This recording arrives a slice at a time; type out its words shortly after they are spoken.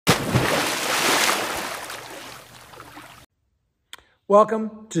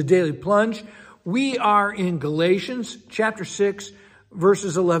Welcome to Daily Plunge. We are in Galatians chapter 6,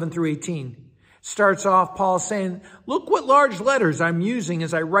 verses 11 through 18. Starts off Paul saying, look what large letters I'm using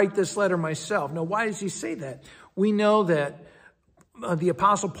as I write this letter myself. Now, why does he say that? We know that the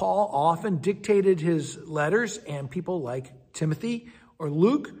Apostle Paul often dictated his letters, and people like Timothy or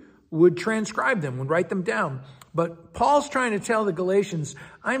Luke would transcribe them, would write them down. But Paul's trying to tell the Galatians,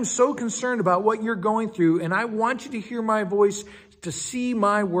 I'm so concerned about what you're going through, and I want you to hear my voice, to see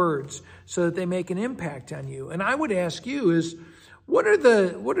my words, so that they make an impact on you. And I would ask you is, what's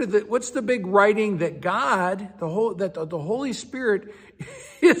the big writing that God, the Holy Spirit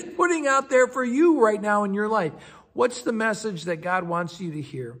is putting out there for you right now in your life? What's the message that God wants you to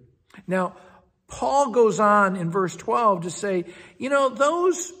hear? Now, Paul goes on in verse 12 to say,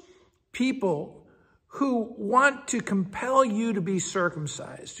 those people who want to compel you to be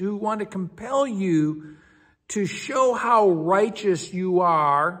circumcised, who want to compel you to show how righteous you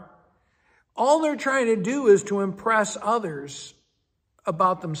are, all they're trying to do is to impress others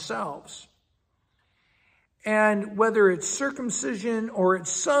about themselves. And whether it's circumcision or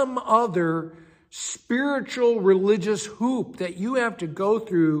it's some other spiritual religious hoop that you have to go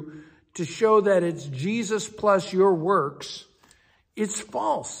through to show that it's Jesus plus your works, it's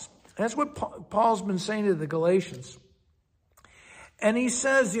false. That's what Paul's been saying to the Galatians. And he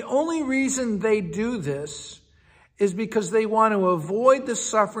says the only reason they do this is because they want to avoid the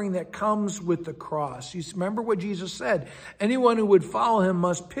suffering that comes with the cross. You remember what Jesus said. Anyone who would follow him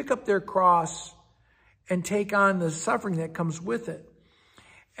must pick up their cross and take on the suffering that comes with it.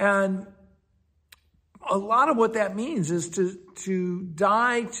 And a lot of what that means is to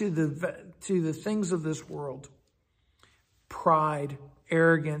die to the things of this world. Pride,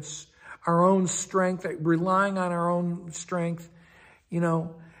 arrogance, our own strength, relying on our own strength,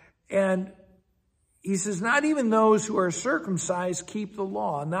 and he says, not even those who are circumcised keep the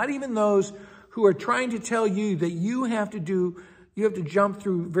law. Not even those who are trying to tell you that you have to jump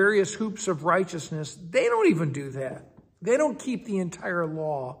through various hoops of righteousness. They don't even do that. They don't keep the entire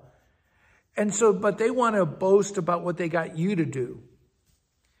law. And so, but they want to boast about what they got you to do.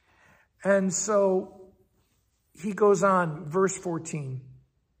 And so he goes on, verse 14.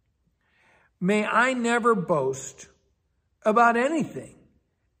 May I never boast about anything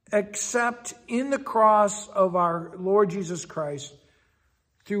except in the cross of our Lord Jesus Christ,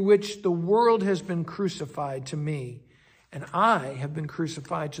 through which the world has been crucified to me, and I have been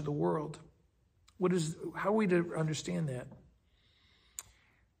crucified to the world. How are we to understand that?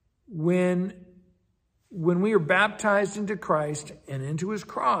 When we are baptized into Christ and into his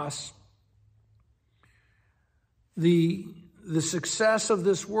cross, the success of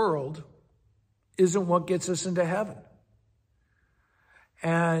this world isn't what gets us into heaven.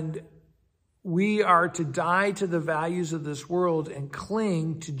 And we are to die to the values of this world and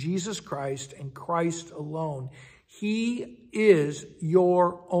cling to Jesus Christ and Christ alone. He is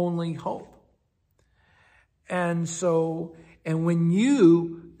your only hope. And when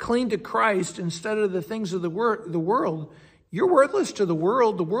you cling to Christ instead of the things of the world, you're worthless to the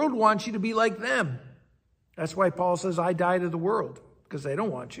world. The world wants you to be like them. That's why Paul says, I die to the world, because they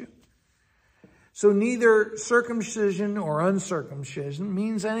don't want you. So neither circumcision or uncircumcision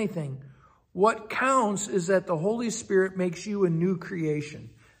means anything. What counts is that the Holy Spirit makes you a new creation.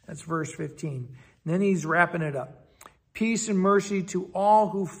 That's verse 15. And then he's wrapping it up. Peace and mercy to all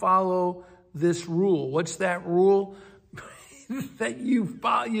who follow this rule. What's that rule? That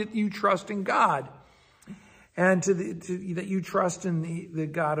you trust in God, and that you trust in the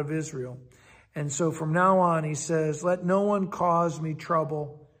God of Israel. And so from now on, he says, let no one cause me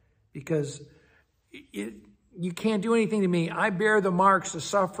trouble, because you can't do anything to me. I bear the marks of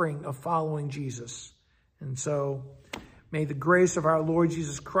suffering of following Jesus. And so may the grace of our Lord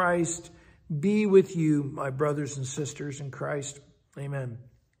Jesus Christ be with you, my brothers and sisters in Christ. Amen.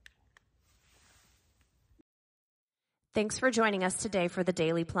 Thanks for joining us today for the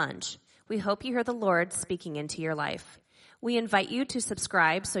Daily Plunge. We hope you hear the Lord speaking into your life. We invite you to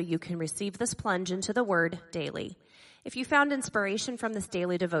subscribe so you can receive this plunge into the Word daily. If you found inspiration from this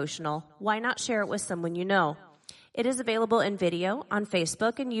daily devotional, why not share it with someone you know? It is available in video on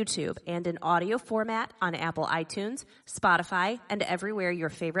Facebook and YouTube, and in audio format on Apple iTunes, Spotify, and everywhere your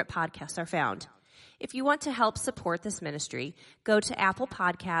favorite podcasts are found. If you want to help support this ministry, go to Apple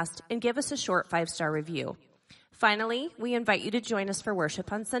Podcast and give us a short 5-star review. Finally, we invite you to join us for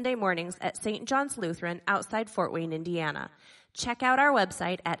worship on Sunday mornings at St. John's Lutheran outside Fort Wayne, Indiana. Check out our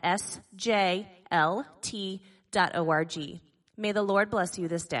website at sjlt.org. May the Lord bless you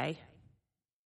this day.